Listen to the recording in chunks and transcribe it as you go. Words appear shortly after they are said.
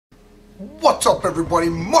What's up, everybody?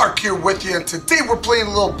 Mark here with you, and today we're playing a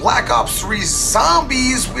little Black Ops 3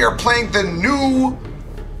 Zombies. We are playing the new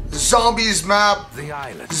Zombies map,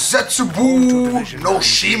 Zetsubou, no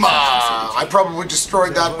Shima. I probably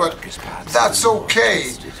destroyed that, but that's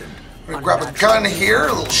okay. We're gonna grab a gun here,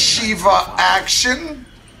 a little Shiva action.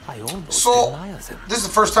 So, this is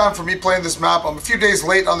the first time for me playing this map. I'm a few days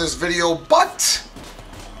late on this video, but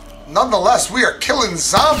nonetheless, we are killing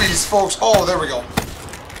zombies, folks. Oh, there we go.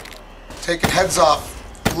 Taking heads off.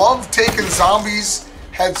 Love taking zombies'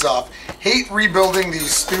 heads off. Hate rebuilding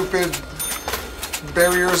these stupid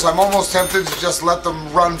barriers. I'm almost tempted to just let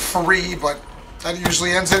them run free, but that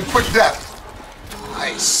usually ends in quick death.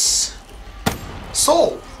 Nice.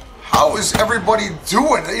 So, how is everybody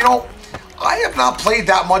doing? You know, I have not played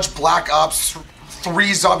that much Black Ops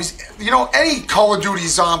 3 zombies. You know, any Call of Duty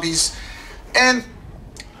zombies. And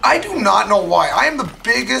I do not know why. I am the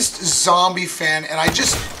biggest zombie fan, and I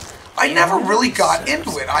never really got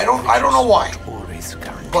into it. I don't know why.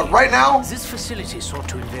 But right now with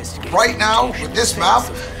this map,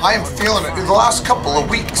 I am feeling it. In the last couple of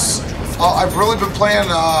weeks, I've really been playing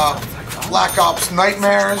Black Ops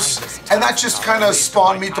Nightmares, and that just kind of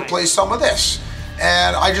spawned me to play some of this.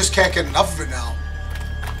 And I just can't get enough of it now.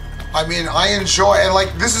 I mean, I enjoy, and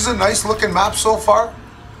like, this is a nice looking map so far.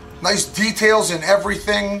 Nice details and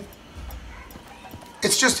everything.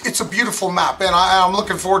 It's a beautiful map, and I'm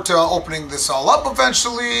looking forward to opening this all up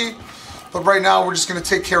eventually. But right now, we're just going to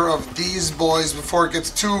take care of these boys before it gets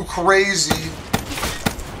too crazy.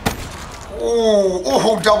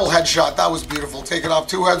 Oh, double headshot. That was beautiful. Taking off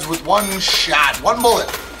two heads with one shot, one bullet.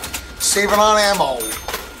 Saving on ammo.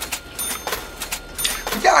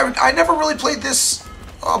 But yeah, I never really played this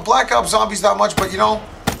Black Ops Zombies that much, but you know,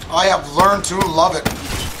 I have learned to love it.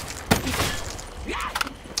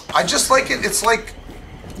 I just like it. It's like,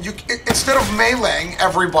 instead of meleeing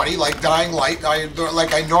everybody like Dying Light,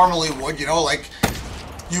 like I normally would, you know, like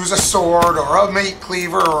use a sword or a meat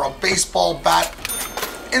cleaver or a baseball bat.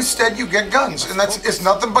 Instead, you get guns, and it's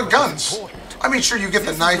nothing but guns. I mean, sure, you get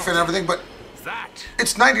the knife and everything, but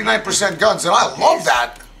it's 99% guns, and I love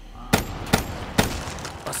that.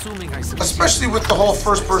 Especially with the whole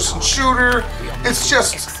first-person shooter. It's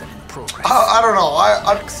just, I don't know.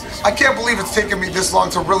 I can't believe it's taken me this long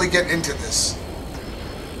to really get into this.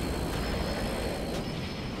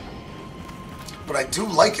 But I do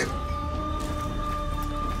like it.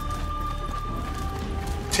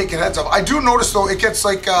 Taking heads off. I do notice though, it gets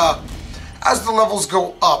like, as the levels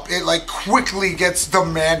go up, it like quickly gets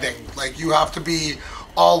demanding. Like you have to be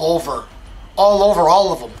all over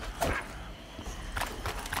all of them.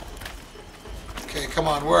 Okay, come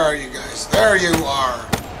on, where are you guys? There you are.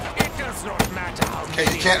 Okay,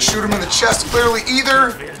 you can't shoot him in the chest clearly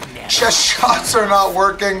either. Chest shots are not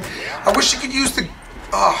working. I wish you could use the,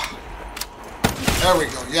 there we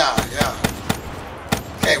go, yeah.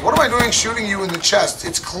 Okay, what am I doing shooting you in the chest?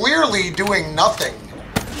 It's clearly doing nothing.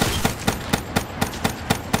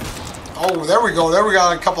 Oh, there we go. There we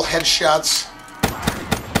got a couple headshots.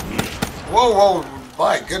 Whoa,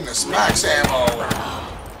 my goodness, max ammo.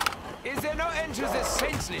 Is there no end to this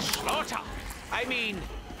senseless slaughter? I mean...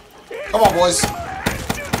 Come on, boys.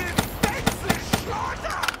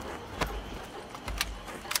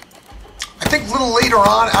 I think a little later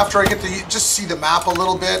on, after I get to just see the map a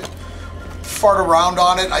little bit, fart around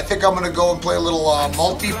on it, I think I'm going to go and play a little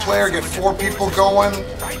multiplayer, get 4 people going.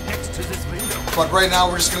 But right now,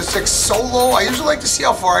 we're just going to stick solo. I usually like to see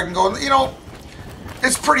how far I can go. You know,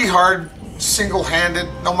 it's pretty hard, single-handed,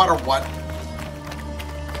 no matter what.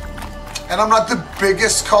 And I'm not the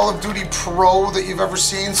biggest Call of Duty pro that you've ever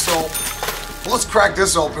seen, so let's crack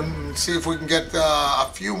this open and see if we can get a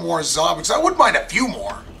few more zombies. I wouldn't mind a few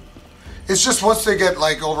more. It's just once they get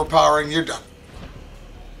like overpowering, you're done.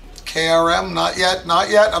 KRM, not yet.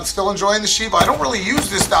 I'm still enjoying the Shiva. I don't really use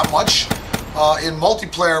this that much in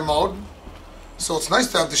multiplayer mode, so it's nice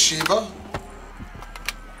to have the Shiva.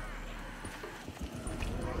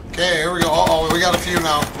 Okay, here we go. Uh-oh, we got a few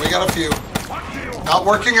now. Not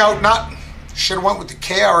working out, should have went with the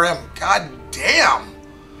KRM. God damn.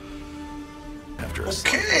 After a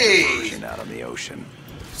out on the ocean.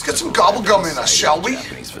 Let's get some gobblegum in us, shall we?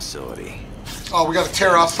 Facility. Oh, we got to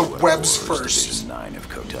tear off the webs first. 9 of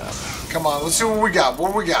Kotab. Come on, let's see what we got.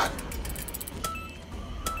 What do we got?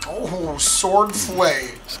 Oh, sword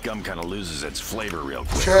flay. This gum kind of loses its flavor real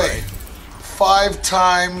quick. Okay, right? 5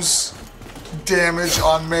 times damage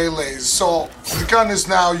on melees. So the gun is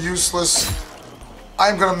now useless.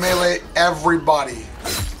 I'm gonna melee everybody.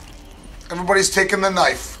 Everybody's taking the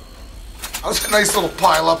knife. That was a nice little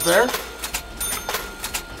pile up there.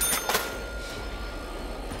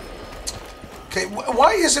 Okay,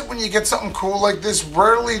 why is it when you get something cool like this,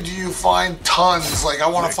 rarely do you find tons? Like, I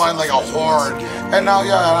want to find like a horn. And now,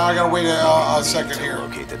 yeah, now I gotta wait a second here.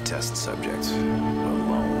 Locate the test subject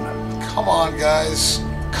alone. Come on, guys.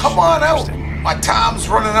 Come on out. My time's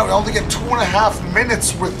running out. I only get 2.5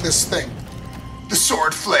 minutes with this thing. The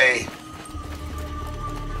sword flay.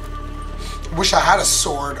 Wish I had a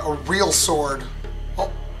sword, a real sword. Oh.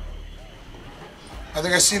 I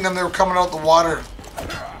think I seen them. They were coming out the water.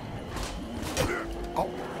 Oh.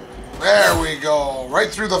 There we go. Right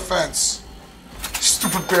through the fence.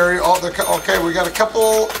 Stupid berry. Oh, okay, we got a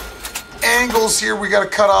couple angles here we got to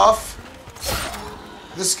cut off.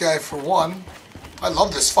 This guy for one. I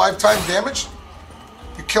love this. 5-time damage.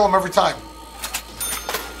 You kill him every time.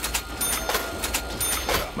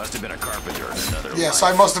 Must have been a carpenter in another Yes,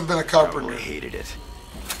 life. I must have been a carpenter. Probably hated it.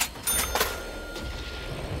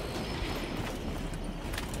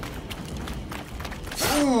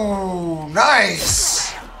 Ooh,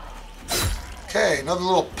 nice. Okay, another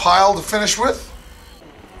little pile to finish with.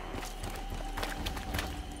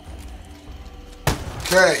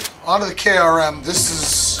 Okay, onto the KRM. This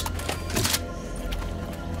is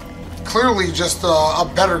clearly just a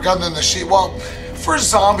better gun than the Shima. Well, for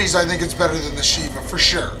zombies, I think it's better than the Shima, for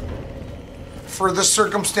sure. For the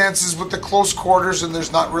circumstances with the close quarters and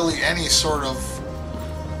there's not really any sort of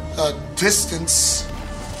distance.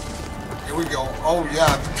 Here we go. Oh,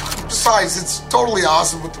 yeah. Besides, it's totally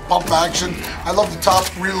awesome with the pump action. I love the top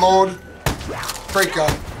reload. Great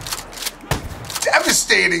gun.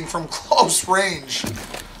 Devastating from close range.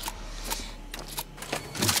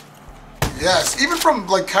 Yes, even from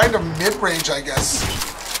like kind of mid-range, I guess.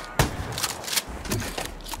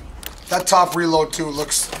 That top reload too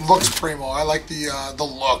looks primo. I like the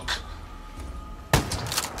look.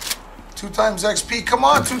 2 times XP. Come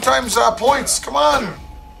on, 2 times points. Come on.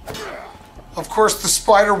 Of course, the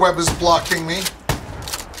spider web is blocking me.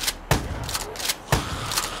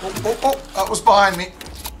 Oh, that was behind me.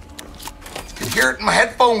 I can hear it in my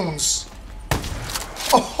headphones.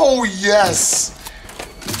 Oh, yes.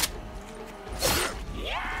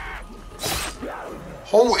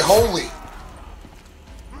 Holy.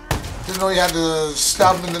 Didn't know you had to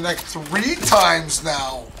stab him in the neck 3 times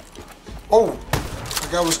now. Oh, that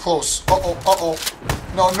guy was close. Uh-oh.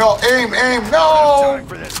 No, aim, no!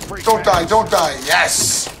 Don't die.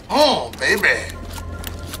 Yes! Oh, baby.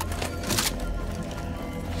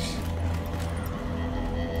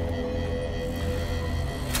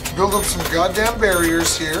 Build up some goddamn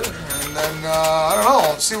barriers here, and then, I don't know,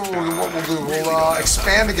 let's see what we'll do. We'll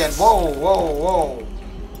expand again. Whoa.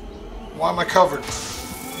 Why am I covered?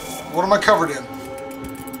 What am I covered in?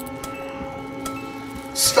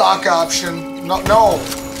 Stock option. No.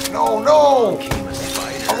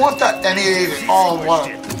 I want that NE8. Oh, what?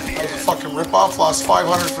 That was a fucking ripoff. Lost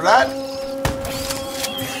 500 for that.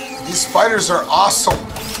 These spiders are awesome.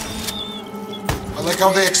 I like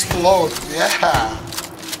how they explode. Yeah.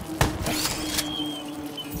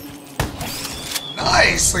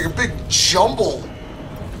 Nice. Like a big jumble.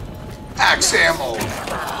 Axe ammo.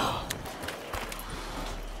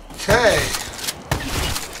 Okay.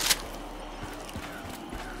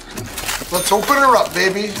 Let's open her up,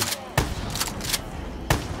 baby.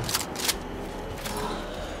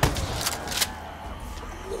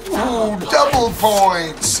 Ooh, double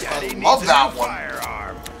points. I love that one.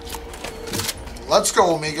 Let's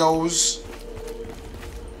go, amigos.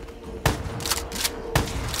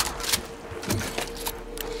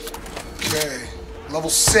 Okay. Level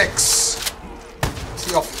 6.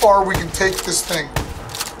 See how far we can take this thing.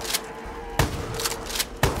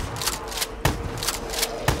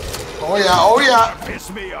 Oh yeah. Piss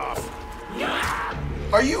me off.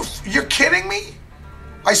 You're kidding me?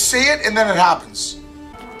 I say it and then it happens.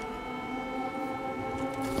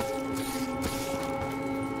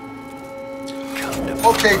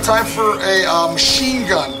 Okay, time for a machine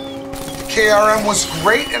gun. The KRM was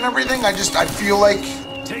great and everything. I feel like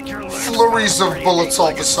flurries of bullets all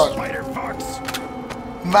of a sudden.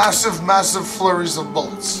 Massive flurries of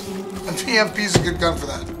bullets. And PMP is a good gun for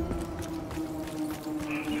that.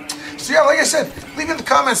 So yeah, like I said, leave in the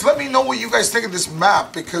comments. Let me know what you guys think of this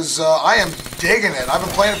map, because I am digging it. I've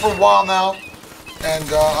been playing it for a while now,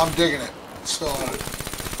 and I'm digging it. So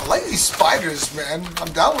I like these spiders, man.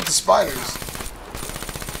 I'm down with the spiders.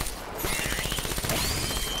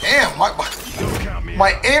 Damn,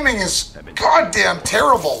 my aiming is goddamn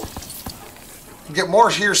terrible. I get more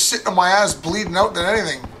here sitting on my ass bleeding out than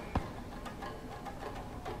anything.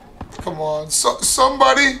 Come on,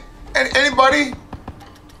 somebody, anybody?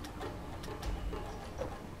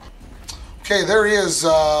 Okay, there he is.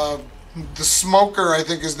 The smoker, I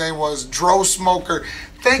think his name was. Dro Smoker.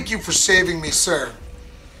 Thank you for saving me, sir.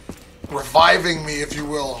 Reviving me, if you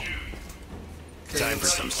will. Okay, Time for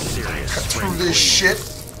some serious cut through this shit.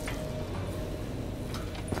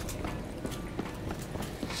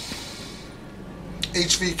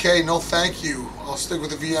 HVK, no thank you. I'll stick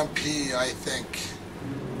with the VMP, I think.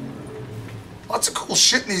 Lots of cool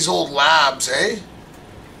shit in these old labs, eh?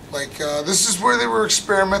 Like, this is where they were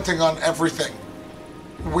experimenting on everything.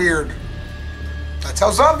 Weird. That's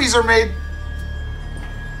how zombies are made.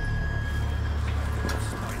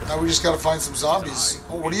 Now we just gotta find some zombies.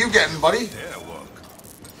 Oh, what are you getting, buddy?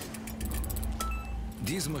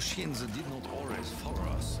 These machines did not always follow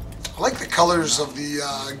us. I like the colors of the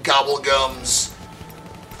gobblegums.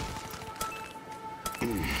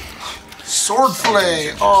 Sword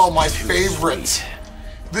Flay. Oh, my favorite.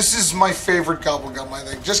 This is my favorite gobblegum, I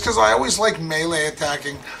think. Just because I always like melee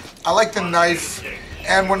attacking. I like the knife.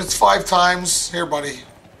 And when it's 5 times, here, buddy.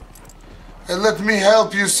 And let me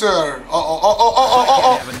help you, sir.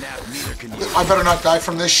 Oh. I better not die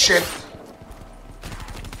from this shit.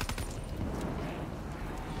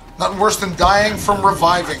 Nothing worse than dying from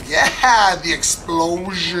reviving. Yeah, the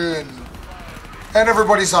explosion. And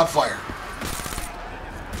everybody's on fire.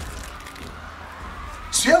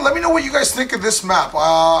 So yeah, let me know what you guys think of this map.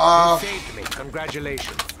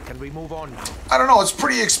 Congratulations. Can we move on now? I don't know. It's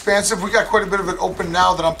pretty expansive. We got quite a bit of it open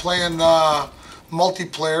now that I'm playing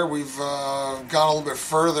multiplayer. We've gone a little bit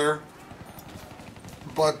further.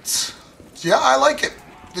 But yeah, I like it.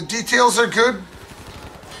 The details are good.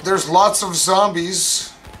 There's lots of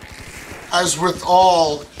zombies, as with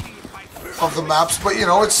all of the maps. But you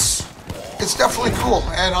know, it's definitely cool.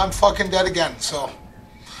 And I'm fucking dead again. So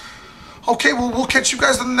okay, well, we'll catch you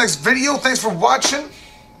guys in the next video. Thanks for watching.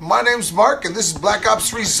 My name's Mark, and this is Black Ops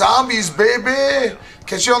 3 Zombies, baby.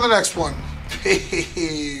 Catch you on the next one.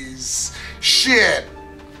 Peace. Shit.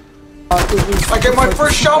 I get my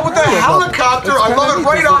first shot with the helicopter. I love it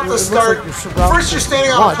right off the start. First, you're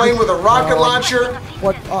standing on a plane with a rocket launcher.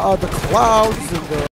 What the clouds and the